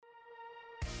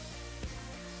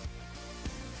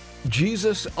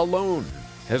Jesus alone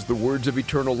has the words of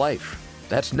eternal life.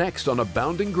 That's next on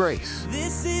Abounding Grace.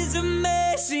 This is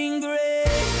amazing grace.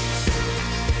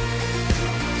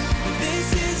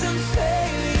 This is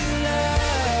unfailing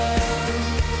love.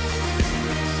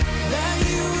 That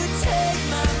you would take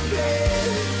my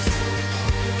place.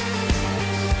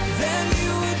 That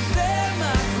you would bear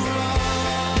my cross.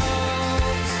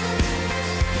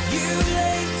 You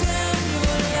laid down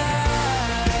your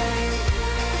life.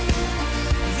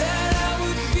 That I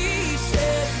would be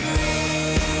set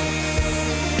free.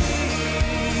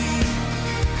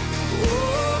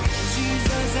 Oh,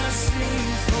 Jesus, I sing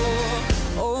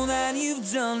for all that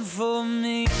you've done for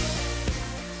me.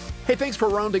 Hey, thanks for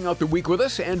rounding out the week with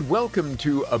us, and welcome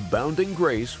to Abounding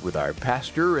Grace with our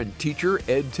pastor and teacher,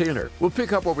 Ed Taylor. We'll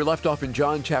pick up where we left off in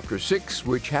John chapter 6,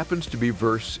 which happens to be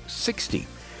verse 60.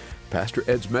 Pastor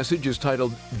Ed's message is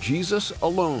titled, Jesus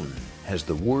Alone Has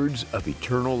the Words of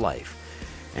Eternal Life.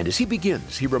 And as he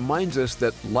begins, he reminds us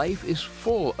that life is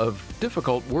full of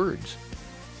difficult words.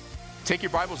 Take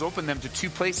your Bibles, open them to two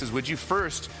places, would you?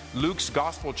 First, Luke's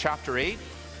Gospel, chapter 8.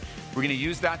 We're going to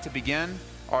use that to begin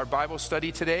our Bible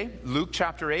study today. Luke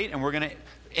chapter 8, and we're going to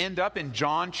end up in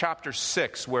John chapter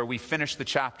 6, where we finish the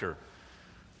chapter.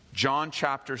 John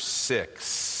chapter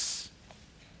 6.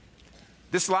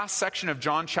 This last section of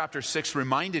John chapter 6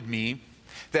 reminded me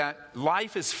that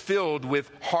life is filled with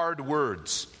hard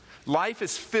words. Life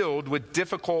is filled with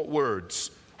difficult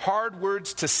words. Hard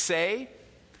words to say,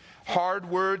 hard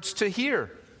words to hear.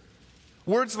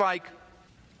 Words like,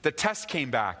 the test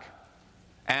came back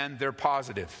and they're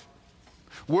positive.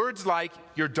 Words like,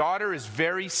 your daughter is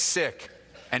very sick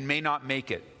and may not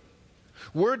make it.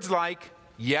 Words like,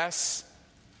 yes,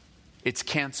 it's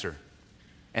cancer,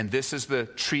 and this is the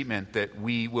treatment that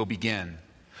we will begin.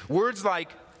 Words like,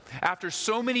 after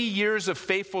so many years of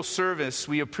faithful service,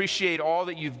 we appreciate all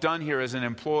that you've done here as an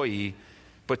employee,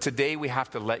 but today we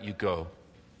have to let you go.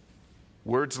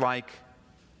 Words like,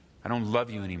 I don't love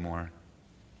you anymore,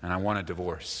 and I want a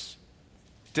divorce.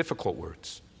 Difficult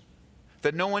words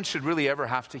that no one should really ever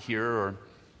have to hear or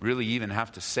really even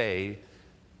have to say.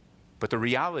 But the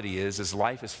reality is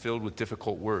life is filled with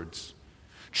difficult words.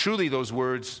 Truly, those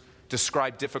words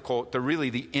describe difficult, they're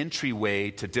really the entryway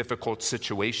to difficult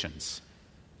situations.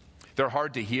 They're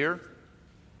hard to hear,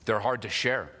 they're hard to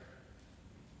share.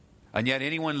 And yet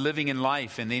anyone living in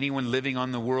life and anyone living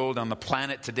on the world, on the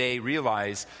planet today,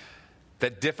 realize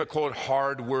that difficult,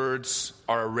 hard words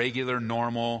are a regular,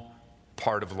 normal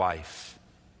part of life.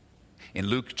 In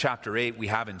Luke chapter 8, we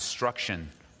have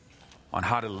instruction on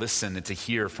how to listen and to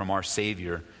hear from our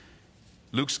Savior.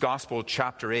 Luke's Gospel,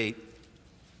 chapter 8,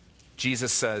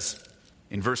 Jesus says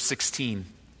in verse 16,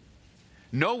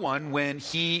 no one, when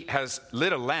he has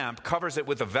lit a lamp, covers it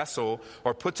with a vessel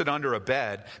or puts it under a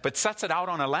bed, but sets it out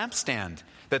on a lampstand,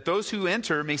 that those who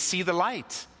enter may see the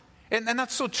light. And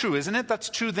that's so true, isn't it? That's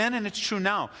true then and it's true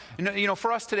now. You know,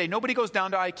 for us today, nobody goes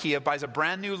down to IKEA, buys a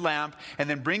brand new lamp, and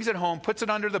then brings it home, puts it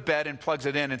under the bed, and plugs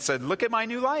it in and said, look at my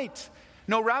new light.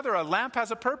 No, rather, a lamp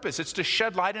has a purpose. It's to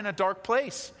shed light in a dark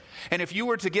place. And if you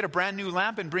were to get a brand new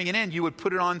lamp and bring it in, you would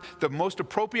put it on the most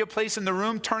appropriate place in the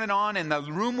room, turn it on, and the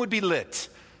room would be lit.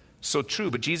 So true,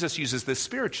 but Jesus uses this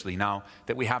spiritually. Now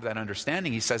that we have that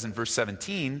understanding, he says in verse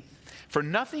 17, for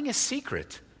nothing is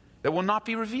secret that will not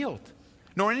be revealed,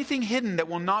 nor anything hidden that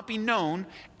will not be known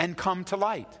and come to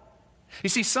light. You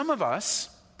see, some of us,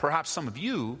 perhaps some of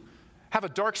you, have a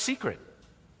dark secret.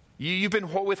 You've been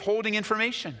withholding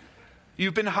information.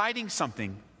 You've been hiding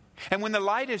something. And when the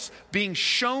light is being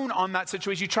shown on that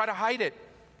situation, you try to hide it.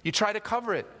 You try to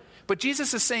cover it. But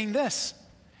Jesus is saying this.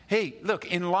 Hey, look,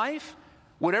 in life,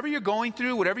 whatever you're going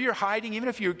through, whatever you're hiding, even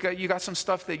if you got some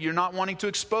stuff that you're not wanting to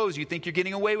expose, you think you're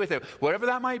getting away with it, whatever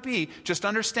that might be, just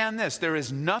understand this. There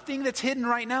is nothing that's hidden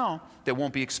right now that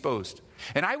won't be exposed.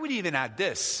 And I would even add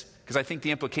this, because I think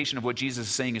the implication of what Jesus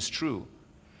is saying is true.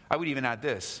 I would even add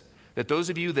this, that those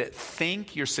of you that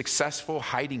think you're successful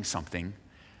hiding something,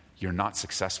 you're not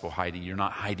successful hiding. You're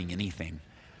not hiding anything.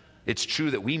 It's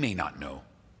true that we may not know,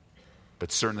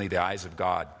 but certainly the eyes of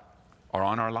God are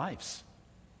on our lives.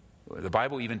 The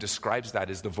Bible even describes that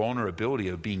as the vulnerability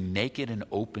of being naked and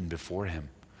open before him.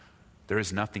 There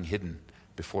is nothing hidden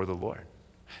before the Lord.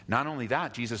 Not only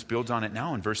that, Jesus builds on it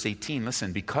now in verse 18.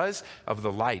 Listen, because of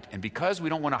the light and because we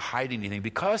don't want to hide anything,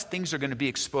 because things are going to be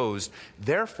exposed,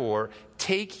 therefore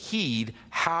take heed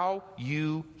how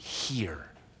you hear.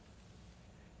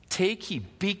 Take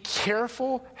heed. Be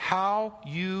careful how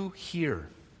you hear.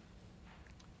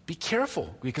 Be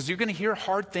careful, because you're going to hear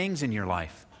hard things in your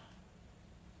life.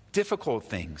 Difficult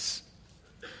things.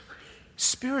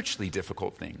 Spiritually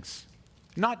difficult things.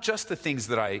 Not just the things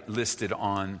that I listed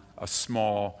on a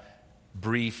small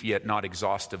brief yet not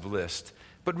exhaustive list.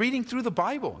 But reading through the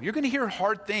Bible, you're going to hear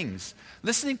hard things.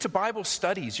 Listening to Bible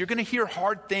studies, you're going to hear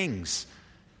hard things.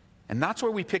 And that's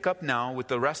where we pick up now with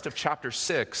the rest of chapter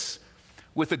 6,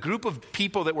 with a group of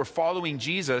people that were following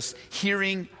Jesus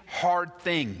hearing hard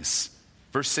things.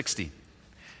 Verse 60.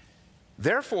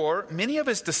 Therefore, many of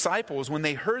his disciples, when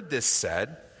they heard this,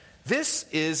 said, "This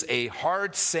is a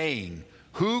hard saying.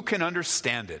 Who can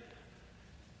understand it?"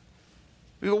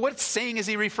 We go, what saying is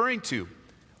he referring to?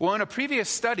 Well, in a previous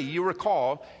study, you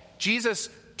recall, Jesus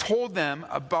told them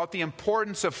about the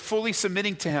importance of fully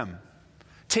submitting to him,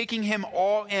 taking him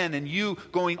all in, and you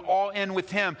going all in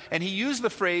with him. And he used the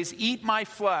phrase, "Eat my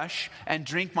flesh and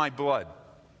drink my blood."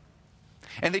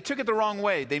 And they took it the wrong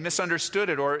way. They misunderstood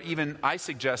it, or even, I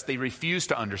suggest, they refused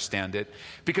to understand it.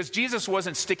 Because Jesus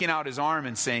wasn't sticking out his arm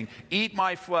and saying, "Eat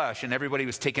my flesh," and everybody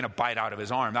was taking a bite out of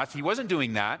his arm. He wasn't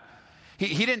doing that.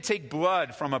 He didn't take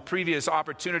blood from a previous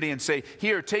opportunity and say,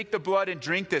 "Here, take the blood and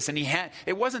drink this." And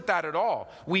it wasn't that at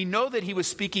all. We know that he was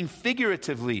speaking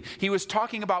figuratively. He was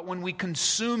talking about when we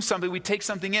consume something, we take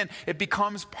something in, it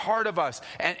becomes part of us.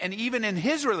 And even in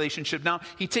his relationship now,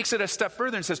 he takes it a step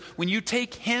further and says, when you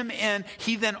take him in,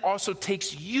 he then also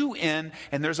takes you in.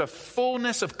 And there's a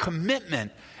fullness of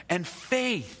commitment and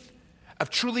faith, of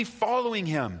truly following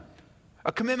him,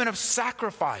 a commitment of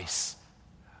sacrifice,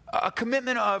 a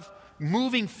commitment of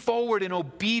moving forward in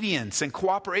obedience and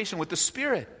cooperation with the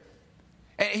Spirit.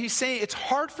 And he's saying it's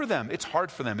hard for them. It's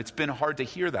hard for them. It's been hard to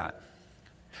hear that.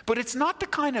 But it's not the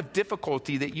kind of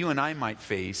difficulty that you and I might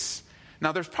face.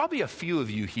 Now, there's probably a few of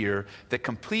you here that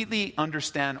completely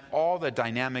understand all the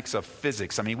dynamics of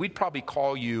physics. I mean, we'd probably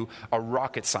call you a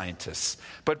rocket scientist.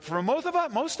 But for most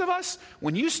of us,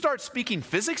 when you start speaking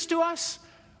physics to us,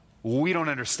 we don't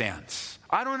understand.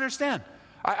 I don't understand.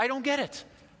 I don't get it.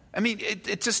 I mean,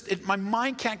 my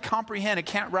mind can't comprehend. It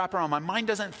can't wrap around. My mind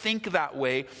doesn't think that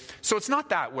way. So it's not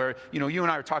that where, you and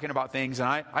I are talking about things,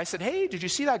 and I said, "Hey, did you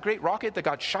see that great rocket that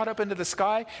got shot up into the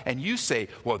sky?" And you say,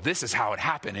 "Well, this is how it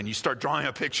happened." And you start drawing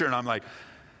a picture, and I'm like,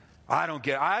 I don't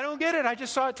get it. I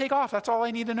just saw it take off. That's all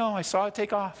I need to know. I saw it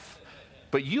take off.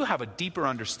 But you have a deeper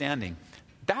understanding.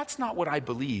 That's not what I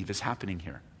believe is happening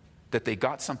here. That they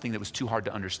got something that was too hard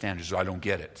to understand. Just, I don't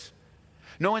get it.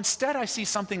 No, instead I see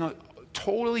something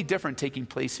totally different taking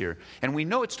place here. And we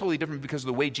know it's totally different because of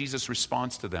the way Jesus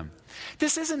responds to them.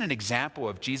 This isn't an example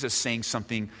of Jesus saying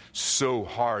something so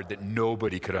hard that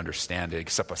nobody could understand it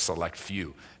except a select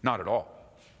few. Not at all.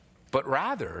 But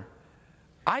rather,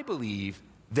 I believe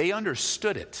they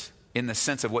understood it in the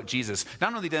sense of what Jesus,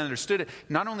 not only they understood it,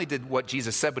 not only did what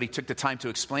Jesus said, but he took the time to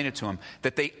explain it to them,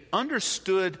 that they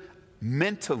understood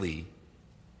mentally.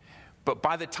 But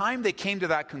by the time they came to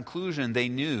that conclusion, they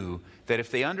knew that if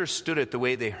they understood it the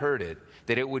way they heard it,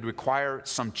 that it would require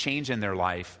some change in their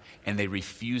life, and they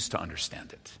refused to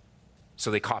understand it.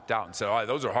 So they copped out and said, "Oh,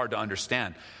 those are hard to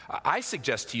understand." I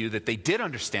suggest to you that they did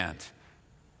understand,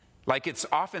 like it's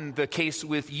often the case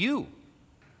with you,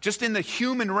 just in the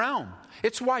human realm.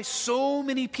 It's why so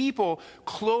many people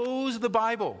close the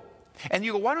Bible. And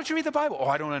you go, "Why don't you read the Bible?" "Oh,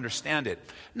 I don't understand it."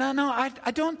 No, I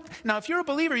don't. Now, if you're a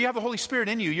believer, you have the Holy Spirit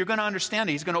in you. You're going to understand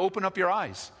it. He's going to open up your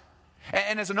eyes.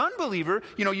 And as an unbeliever,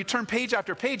 you turn page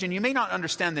after page, and you may not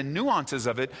understand the nuances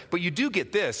of it, but you do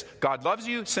get this. God loves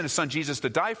you, sent his son Jesus to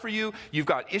die for you. You've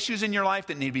got issues in your life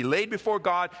that need to be laid before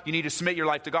God. You need to submit your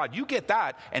life to God. You get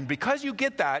that. And because you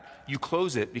get that, you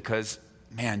close it because,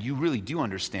 man, you really do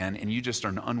understand, and you just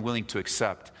are unwilling to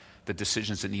accept the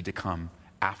decisions that need to come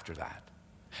after that.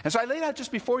 And so I lay that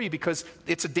just before you because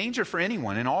it's a danger for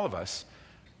anyone and all of us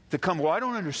to come, "Well, I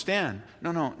don't understand."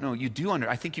 No, you do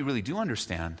I think you really do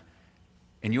understand.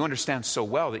 And you understand so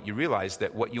well that you realize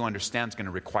that what you understand is going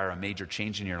to require a major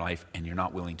change in your life, and you're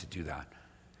not willing to do that.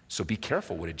 So be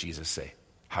careful. What did Jesus say?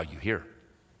 How you hear.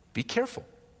 Be careful.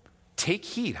 Take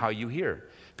heed how you hear.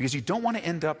 Because you don't want to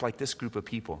end up like this group of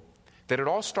people. That it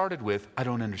all started with, "I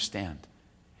don't understand."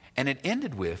 And it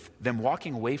ended with them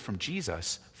walking away from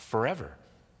Jesus forever.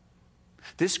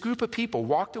 This group of people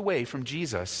walked away from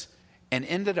Jesus and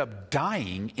ended up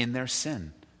dying in their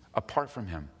sin apart from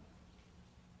him.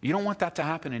 You don't want that to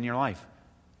happen in your life.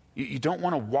 You don't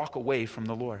want to walk away from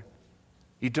the Lord.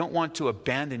 You don't want to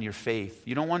abandon your faith.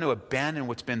 You don't want to abandon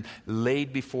what's been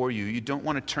laid before you. You don't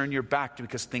want to turn your back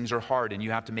because things are hard and you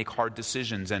have to make hard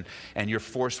decisions and you're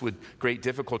forced with great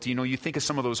difficulty. You think of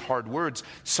some of those hard words.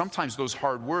 Sometimes those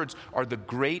hard words are the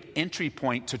great entry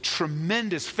point to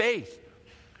tremendous faith.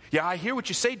 "Yeah, I hear what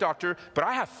you say, doctor, but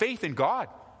I have faith in God.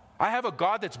 I have a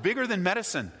God that's bigger than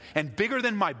medicine and bigger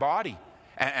than my body.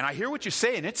 And I hear what you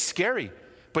say, and it's scary.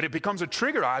 But it becomes a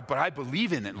trigger. But I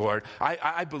believe in it, Lord.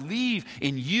 I believe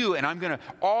in you, and I'm going to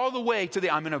all the way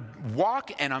to I'm going to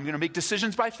walk, and I'm going to make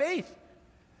decisions by faith.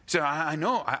 So I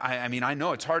know, I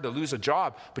know it's hard to lose a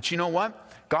job, but you know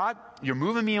what? God, you're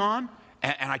moving me on,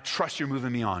 and I trust you're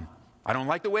moving me on. I don't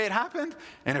like the way it happened,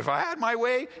 and if I had my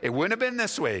way, it wouldn't have been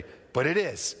this way, but it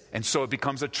is. And so it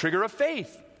becomes a trigger of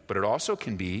faith, but it also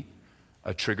can be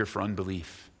a trigger for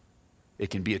unbelief. It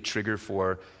can be a trigger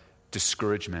for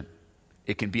discouragement.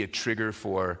 It can be a trigger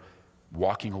for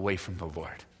walking away from the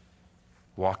Lord.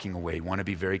 Walking away. You want to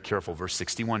be very careful. Verse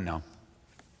 61 now.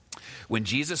 When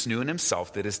Jesus knew in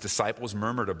himself that his disciples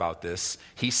murmured about this,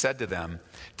 he said to them,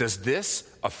 does this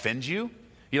offend you?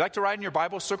 You like to write in your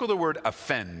Bible? Circle the word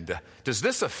offend. Does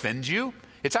this offend you?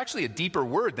 It's actually a deeper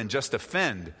word than just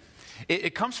offend.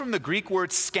 It comes from the Greek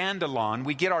word scandalon.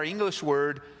 We get our English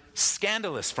word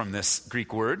scandalous from this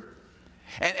Greek word.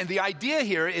 And the idea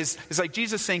here is like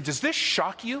Jesus saying, does this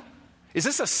shock you? Is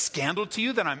this a scandal to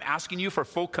you that I'm asking you for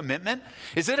full commitment?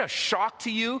 Is it a shock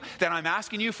to you that I'm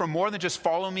asking you for more than just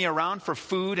following me around for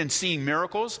food and seeing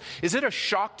miracles? Is it a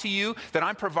shock to you that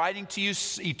I'm providing to you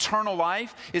eternal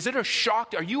life? Is it a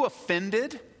shock? Are you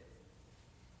offended?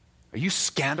 Are you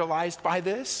scandalized by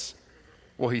this?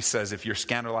 Well, he says, if you're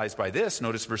scandalized by this,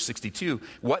 notice verse 62,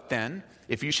 what then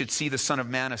if you should see the Son of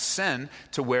Man ascend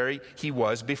to where he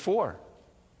was before?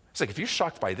 It's like, if you're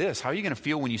shocked by this, how are you going to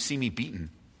feel when you see me beaten?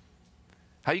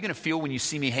 How are you going to feel when you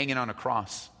see me hanging on a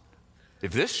cross?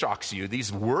 If this shocks you,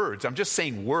 these words, I'm just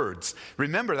saying words.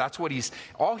 Remember, that's what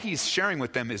all he's sharing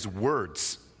with them is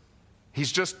words.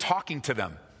 He's just talking to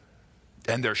them.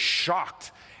 And they're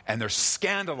shocked, and they're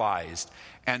scandalized,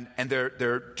 and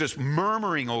they're just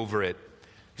murmuring over it.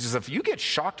 He says, if you get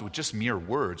shocked with just mere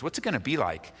words, what's it going to be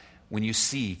like when you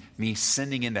see me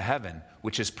ascending into heaven,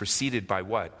 which is preceded by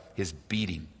what? His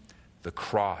beating, the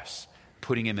cross,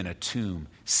 putting him in a tomb,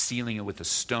 sealing it with a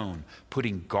stone,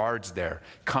 putting guards there,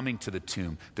 coming to the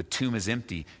tomb. The tomb is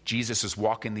empty. Jesus is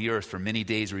walking the earth for many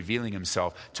days, revealing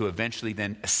himself to eventually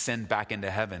then ascend back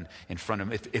into heaven in front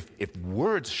of him. If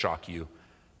words shock you,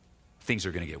 things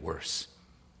are going to get worse.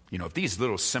 You know, if these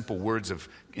little simple words of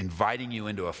inviting you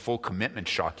into a full commitment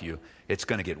shock you, it's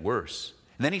going to get worse.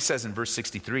 And then he says in verse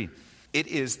 63, it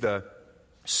is the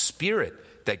Spirit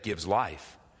that gives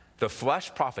life. The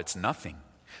flesh profits nothing.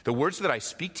 The words that I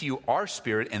speak to you are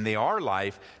spirit and they are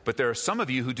life, but there are some of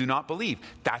you who do not believe.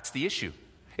 That's the issue.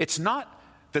 It's not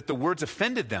that the words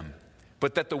offended them,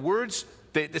 but that the words,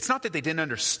 it's not that they didn't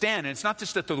understand, and it's not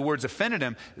just that the words offended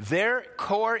them. Their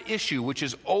core issue, which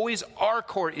is always our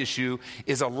core issue,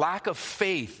 is a lack of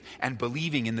faith and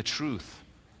believing in the truth.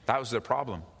 That was their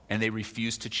problem, and they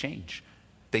refused to change.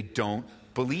 They don't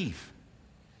believe.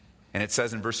 And it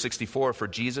says in verse 64, for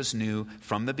Jesus knew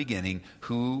from the beginning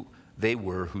who they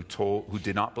were who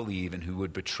did not believe and who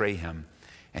would betray him.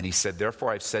 And he said,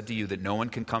 therefore I've said to you that no one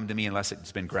can come to me unless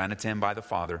it's been granted to him by the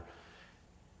Father.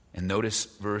 And notice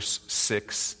verse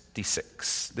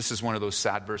 66. This is one of those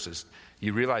sad verses.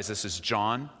 You realize this is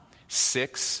John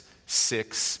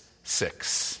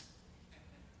 6:6:6.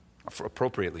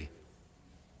 Appropriately.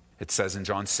 It says in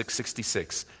John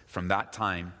 6:66, from that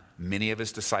time many of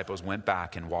his disciples went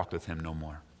back and walked with him no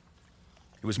more.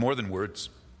 It was more than words.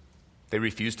 They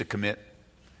refused to commit.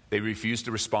 They refused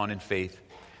to respond in faith.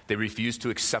 They refused to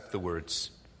accept the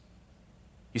words.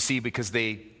 You see, because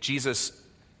Jesus,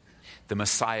 the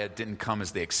Messiah, didn't come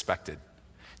as they expected.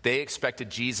 They expected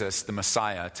Jesus, the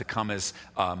Messiah, to come as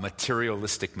a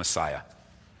materialistic Messiah.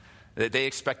 They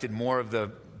expected more of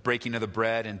the breaking of the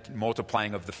bread and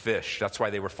multiplying of the fish. That's why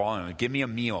they were following him. Give me a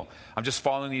meal. I'm just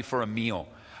following you for a meal.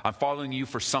 I'm following you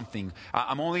for something.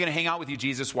 I'm only going to hang out with you,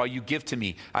 Jesus, while you give to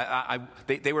me.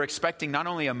 They were expecting not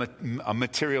only a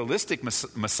materialistic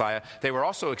Messiah, they were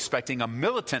also expecting a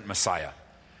militant Messiah.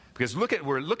 Because look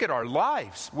at our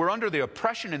lives. We're under the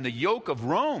oppression and the yoke of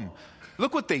Rome.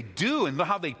 Look what they do and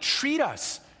how they treat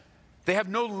us. They have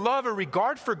no love or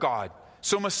regard for God.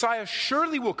 So Messiah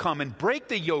surely will come and break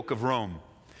the yoke of Rome.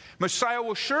 Messiah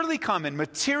will surely come and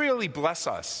materially bless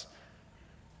us.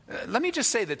 Let me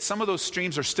just say that some of those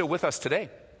streams are still with us today.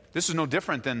 This is no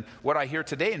different than what I hear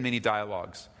today in many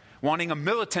dialogues. Wanting a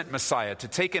militant Messiah to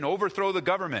take and overthrow the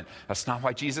government. That's not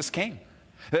why Jesus came.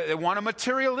 They want a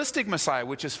materialistic Messiah,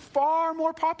 which is far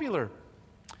more popular.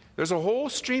 There's a whole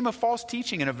stream of false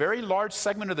teaching in a very large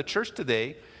segment of the church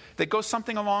today that goes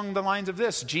something along the lines of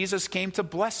this. Jesus came to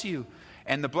bless you.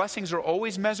 And the blessings are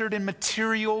always measured in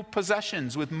material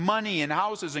possessions with money and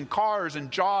houses and cars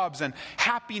and jobs and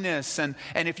happiness. And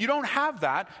if you don't have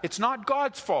that, it's not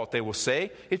God's fault, they will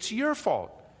say. It's your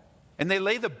fault. And they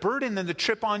lay the burden and the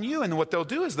trip on you. And what they'll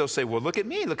do is they'll say, well, look at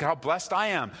me. Look how blessed I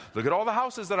am. Look at all the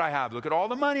houses that I have. Look at all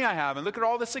the money I have. And look at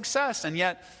all the success. And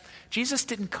yet, Jesus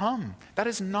didn't come. That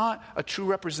is not a true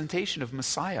representation of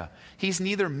Messiah. He's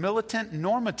neither militant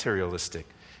nor materialistic.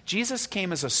 Jesus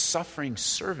came as a suffering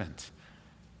servant,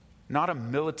 not a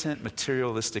militant,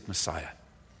 materialistic Messiah.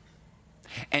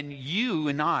 And you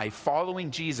and I,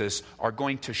 following Jesus, are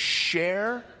going to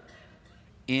share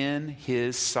in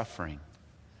his suffering.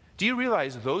 Do you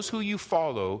realize those who you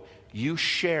follow, you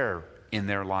share in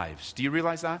their lives? Do you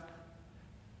realize that?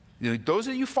 Those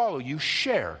that you follow, you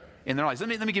share in their lives. Let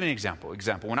me give you an example.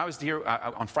 When I was here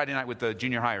on Friday night with the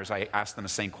junior hires, I asked them the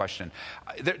same question.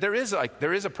 There is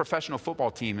a professional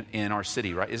football team in our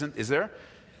city, right? Is there?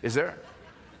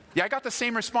 Yeah, I got the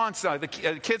same response. The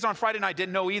kids on Friday night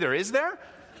didn't know either. Is there?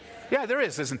 Yeah, there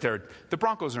is, isn't there? The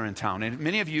Broncos are in town, and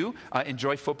many of you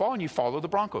enjoy football, and you follow the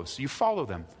Broncos. You follow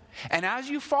them. And as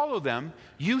you follow them,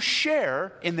 you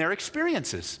share in their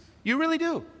experiences. You really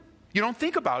do. You don't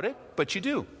think about it, but you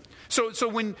do. So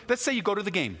when, let's say you go to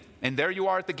the game, and there you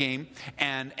are at the game,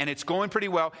 and it's going pretty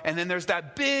well, and then there's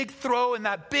that big throw and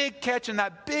that big catch and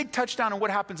that big touchdown, and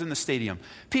what happens in the stadium?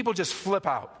 People just flip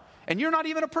out. And you're not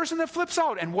even a person that flips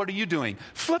out. And what are you doing?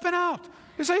 Flipping out.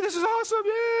 You say, this is awesome.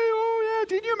 Yay, oh yeah,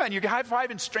 didn't you, man? You're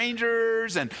high-fiving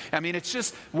strangers. And I mean, it's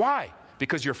just, why?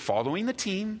 Because you're following the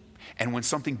team. And when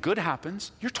something good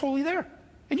happens, you're totally there.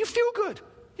 And you feel good.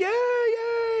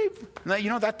 Yay. Now, you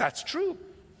know, that's true.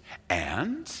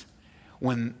 And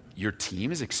when your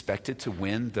team is expected to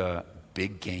win the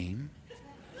big game,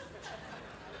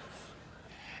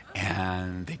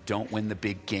 and they don't win the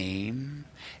big game,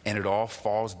 and it all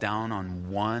falls down on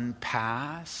one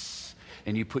pass,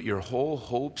 and you put your whole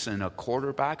hopes in a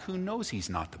quarterback who knows he's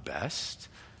not the best.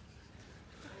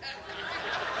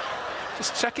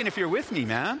 Just checking if you're with me,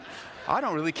 man. I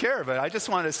don't really care, but I just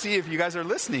want to see if you guys are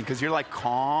listening, because you're like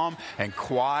calm and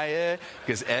quiet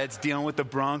because Ed's dealing with the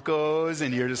Broncos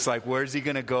and you're just like, where's he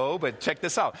going to go? But check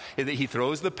this out. He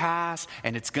throws the pass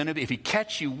and it's going to be, if you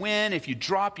catch, you win. If you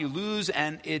drop, you lose.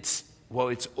 And it's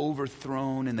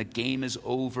overthrown and the game is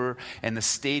over and the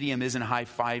stadium isn't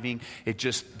high-fiving.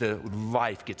 The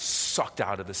life gets sucked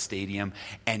out of the stadium.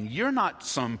 And you're not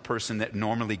some person that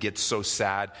normally gets so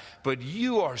sad, but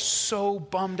you are so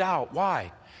bummed out.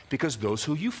 Why? Because those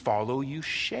who you follow, you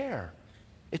share.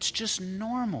 It's just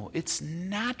normal. It's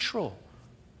natural.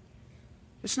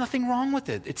 There's nothing wrong with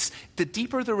it. It's the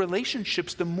deeper the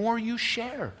relationships, the more you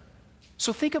share.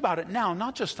 So think about it now,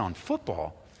 not just on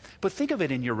football, but think of it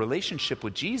in your relationship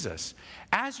with Jesus.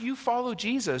 As you follow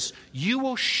Jesus, you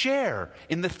will share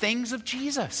in the things of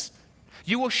Jesus.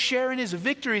 You will share in his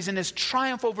victories and his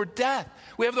triumph over death.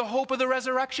 We have the hope of the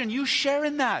resurrection. You share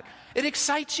in that. It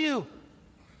excites you.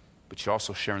 But you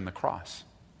also share in the cross.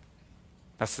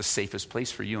 That's the safest place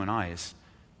for you and I, is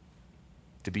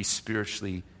to be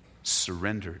spiritually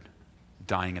surrendered,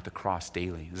 dying at the cross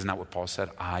daily. Isn't that what Paul said?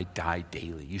 I die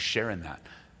daily. You share in that.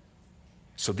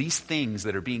 So these things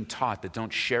that are being taught that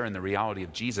don't share in the reality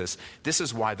of Jesus, this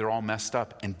is why they're all messed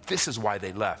up, and this is why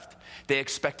they left. They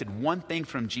expected one thing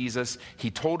from Jesus.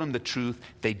 He told them the truth.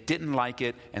 They didn't like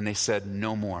it, and they said,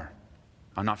 no more.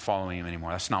 I'm not following him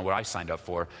anymore. That's not what I signed up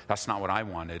for. That's not what I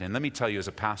wanted. And let me tell you, as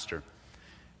a pastor,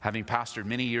 having pastored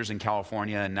many years in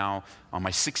California and now on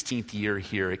my 16th year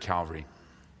here at Calvary,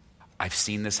 I've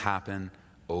seen this happen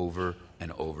over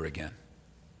and over again,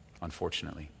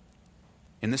 unfortunately.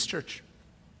 In this church,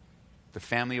 the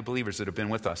family of believers that have been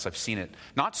with us, I've seen it.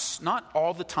 Not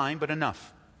all the time, but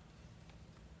enough.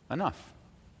 Enough.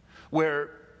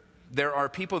 Where there are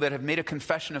people that have made a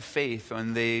confession of faith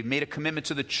and they made a commitment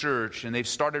to the church and they've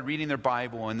started reading their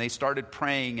Bible and they started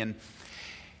praying and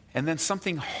then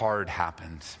something hard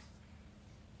happened.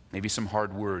 Maybe some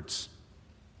hard words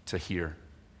to hear,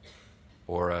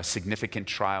 or a significant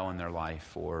trial in their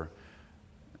life, or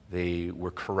they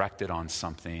were corrected on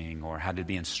something or had to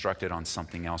be instructed on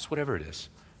something else, whatever it is.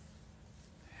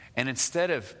 And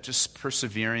instead of just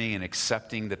persevering and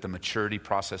accepting that the maturity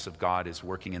process of God is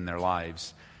working in their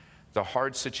lives, the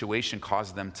hard situation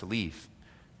caused them to leave.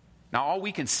 Now, all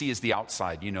we can see is the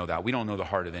outside. You know that. We don't know the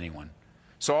heart of anyone.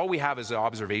 So all we have is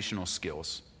observational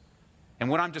skills. And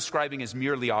what I'm describing is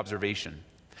merely observation.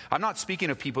 I'm not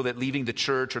speaking of people that leaving the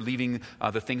church or leaving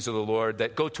the things of the Lord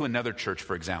that go to another church,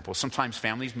 for example. Sometimes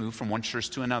families move from one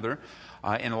church to another.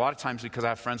 And a lot of times, because I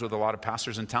have friends with a lot of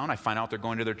pastors in town, I find out they're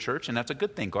going to their church, and that's a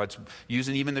good thing. God's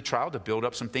using even the trial to build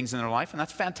up some things in their life, and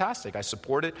that's fantastic. I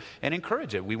support it and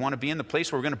encourage it. We want to be in the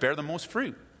place where we're going to bear the most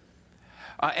fruit.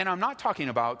 And I'm not talking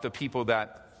about the people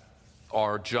that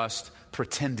are just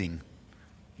pretending.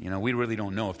 We really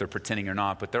don't know if they're pretending or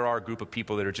not, but there are a group of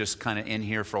people that are just kind of in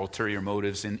here for ulterior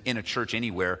motives in a church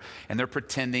anywhere, and they're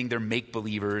pretending, they're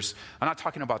make-believers. I'm not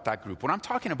talking about that group. What I'm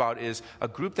talking about is a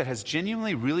group that has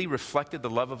genuinely really reflected the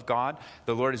love of God.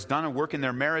 The Lord has done a work in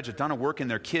their marriage, done a work in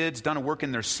their kids, done a work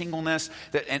in their singleness,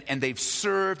 and they've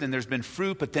served, and there's been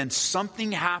fruit, but then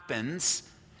something happens,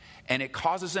 and it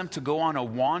causes them to go on a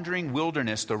wandering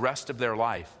wilderness the rest of their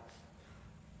life.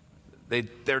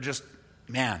 They're just,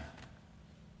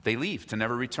 they leave to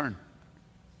never return.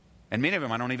 And many of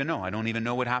them I don't even know. I don't even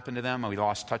know what happened to them. We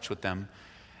lost touch with them.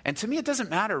 And to me, it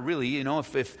doesn't matter really,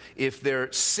 if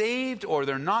they're saved or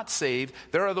they're not saved.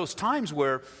 There are those times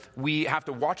where we have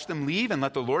to watch them leave and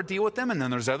let the Lord deal with them. And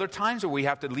then there's other times where we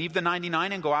have to leave the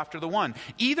 99 and go after the one.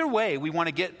 Either way, we want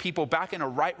to get people back in a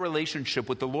right relationship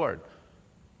with the Lord.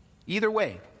 Either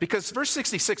way. Because verse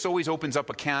 66 always opens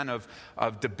up a can of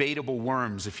debatable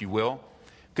worms, if you will.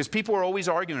 Because people are always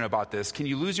arguing about this. Can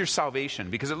you lose your salvation?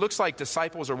 Because it looks like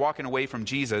disciples are walking away from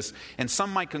Jesus, and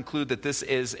some might conclude that this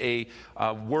is a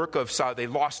work of they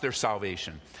lost their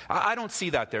salvation. I don't see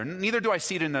that there. Neither do I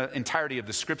see it in the entirety of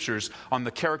the scriptures on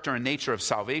the character and nature of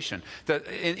salvation.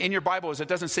 In your Bibles, it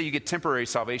doesn't say you get temporary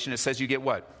salvation. It says you get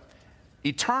what?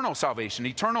 Eternal salvation.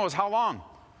 Eternal is how long?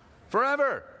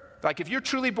 Forever. Like if you're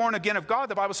truly born again of God,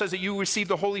 the Bible says that you receive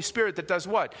the Holy Spirit that does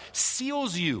what?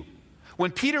 Seals you.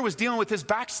 When Peter was dealing with his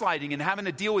backsliding and having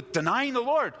to deal with denying the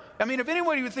Lord, if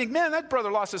anybody would think, man, that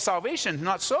brother lost his salvation,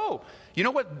 not so. You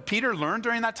know what Peter learned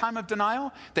during that time of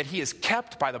denial? That he is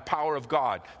kept by the power of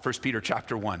God, 1 Peter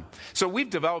chapter 1. So we've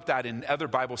developed that in other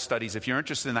Bible studies. If you're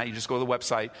interested in that, you just go to the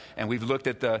website, and we've looked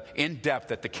at in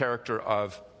depth at the character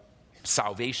of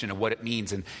salvation and what it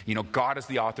means. And God is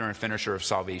the author and finisher of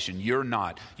salvation. You're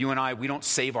not. You and I, we don't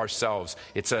save ourselves.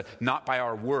 It's not by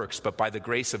our works, but by the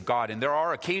grace of God. And there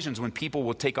are occasions when people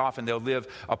will take off and they'll live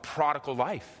a prodigal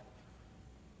life,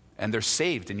 and they're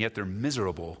saved, and yet they're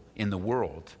miserable in the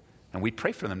world. And we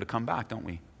pray for them to come back, don't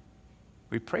we?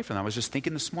 We pray for them. I was just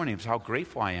thinking this morning of how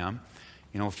grateful I am.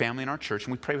 A family in our church,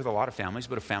 and we pray with a lot of families,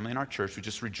 but a family in our church, we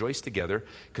just rejoice together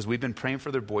because we've been praying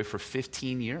for their boy for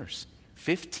 15 years.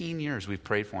 15 years we've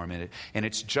prayed for him. And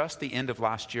it's just the end of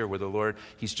last year where the Lord,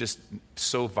 he's just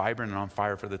so vibrant and on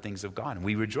fire for the things of God. And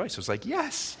we rejoice. It was like,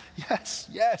 yes.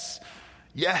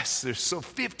 There's so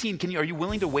 15. Are you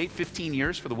willing to wait 15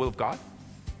 years for the will of God?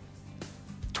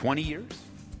 20 years?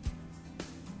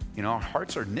 Our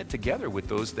hearts are knit together with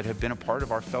those that have been a part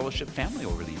of our fellowship family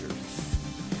over the years.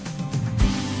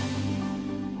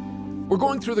 We're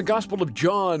going through the Gospel of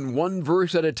John, one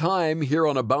verse at a time, here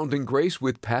on Abounding Grace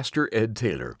with Pastor Ed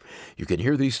Taylor. You can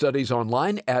hear these studies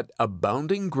online at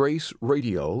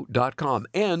aboundinggraceradio.com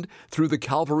and through the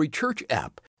Calvary Church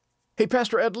app. Hey,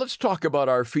 Pastor Ed, let's talk about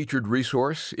our featured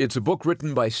resource. It's a book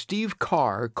written by Steve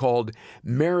Carr called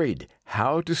Married,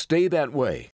 How to Stay That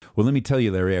Way. Well, let me tell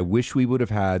you, Larry, I wish we would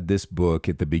have had this book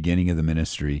at the beginning of the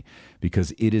ministry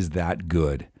because it is that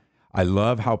good. I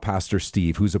love how Pastor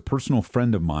Steve, who's a personal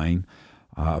friend of mine,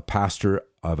 pastor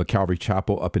of a Calvary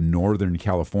Chapel up in Northern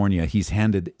California, he's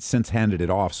since handed it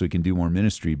off so he can do more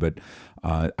ministry. But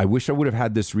I wish I would have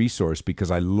had this resource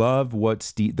because I love what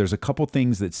Steve, there's a couple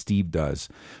things that Steve does.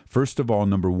 First of all,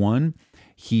 number one,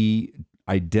 he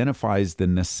identifies the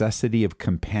necessity of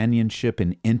companionship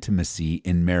and intimacy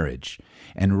in marriage.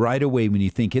 And right away, when you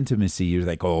think intimacy, you're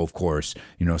like, oh, of course,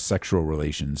 sexual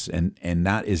relations. And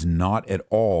that is not at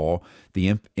all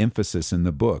the emphasis in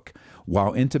the book.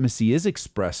 While intimacy is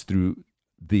expressed through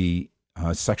the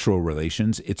sexual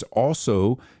relations, it's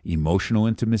also emotional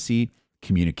intimacy,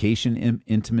 communication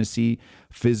intimacy,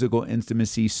 physical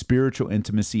intimacy, spiritual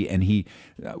intimacy. And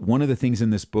one of the things in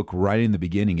this book right in the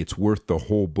beginning, it's worth the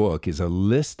whole book, is a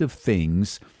list of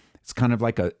things. It's kind of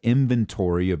like an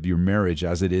inventory of your marriage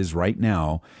as it is right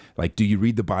now. Like, do you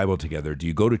read the Bible together? Do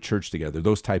you go to church together?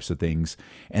 Those types of things.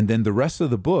 And then the rest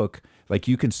of the book, like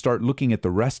you can start looking at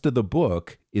the rest of the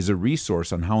book is a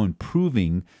resource on how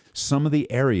improving some of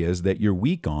the areas that you're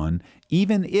weak on,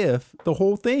 even if it's the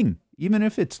whole thing, you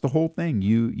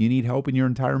need help in your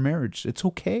entire marriage. It's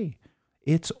okay.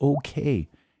 It's okay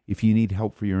if you need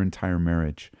help for your entire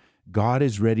marriage. God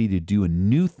is ready to do a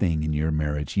new thing in your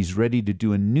marriage. He's ready to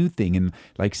do a new thing. And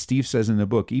like Steve says in the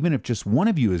book, even if just one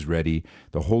of you is ready,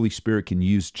 the Holy Spirit can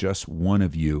use just one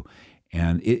of you.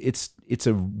 And it's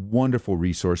a wonderful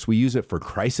resource. We use it for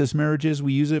crisis marriages.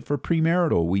 We use it for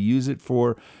premarital. We use it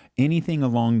for anything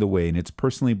along the way. And it's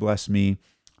personally blessed me.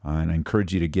 And I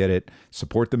encourage you to get it.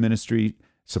 Support the ministry.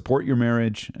 Support your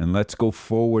marriage. And let's go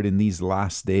forward in these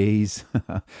last days.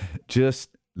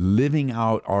 Just living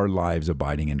out our lives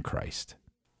abiding in Christ.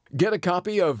 Get a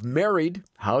copy of Married,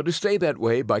 How to Stay That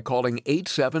Way by calling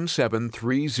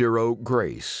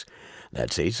 877-30-GRACE.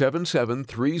 That's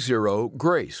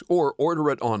 877-30-GRACE, or order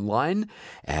it online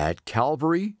at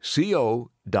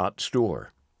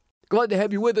calvaryco.store. Glad to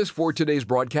have you with us for today's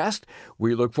broadcast.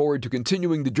 We look forward to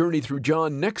continuing the journey through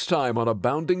John next time on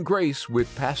Abounding Grace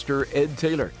with Pastor Ed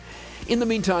Taylor. In the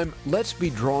meantime, let's be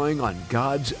drawing on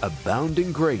God's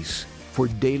abounding grace for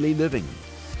daily living.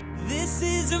 This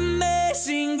is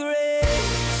amazing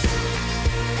grace.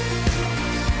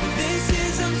 This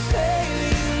is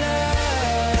unfailing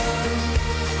love.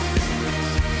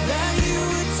 That you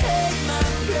would take my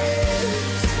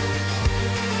place.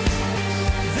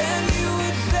 That you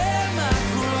would bear my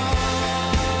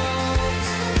cross.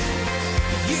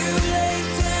 You laid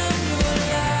down your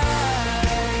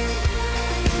life.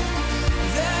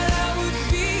 That I would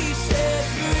be set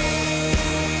free.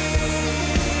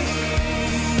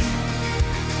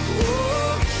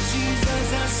 Oh,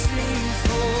 Jesus, I sing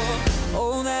for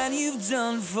all that you've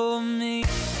done for me.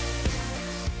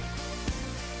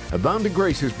 Abounding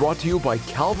Grace is brought to you by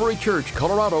Calvary Church,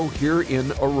 Colorado, here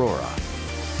in Aurora.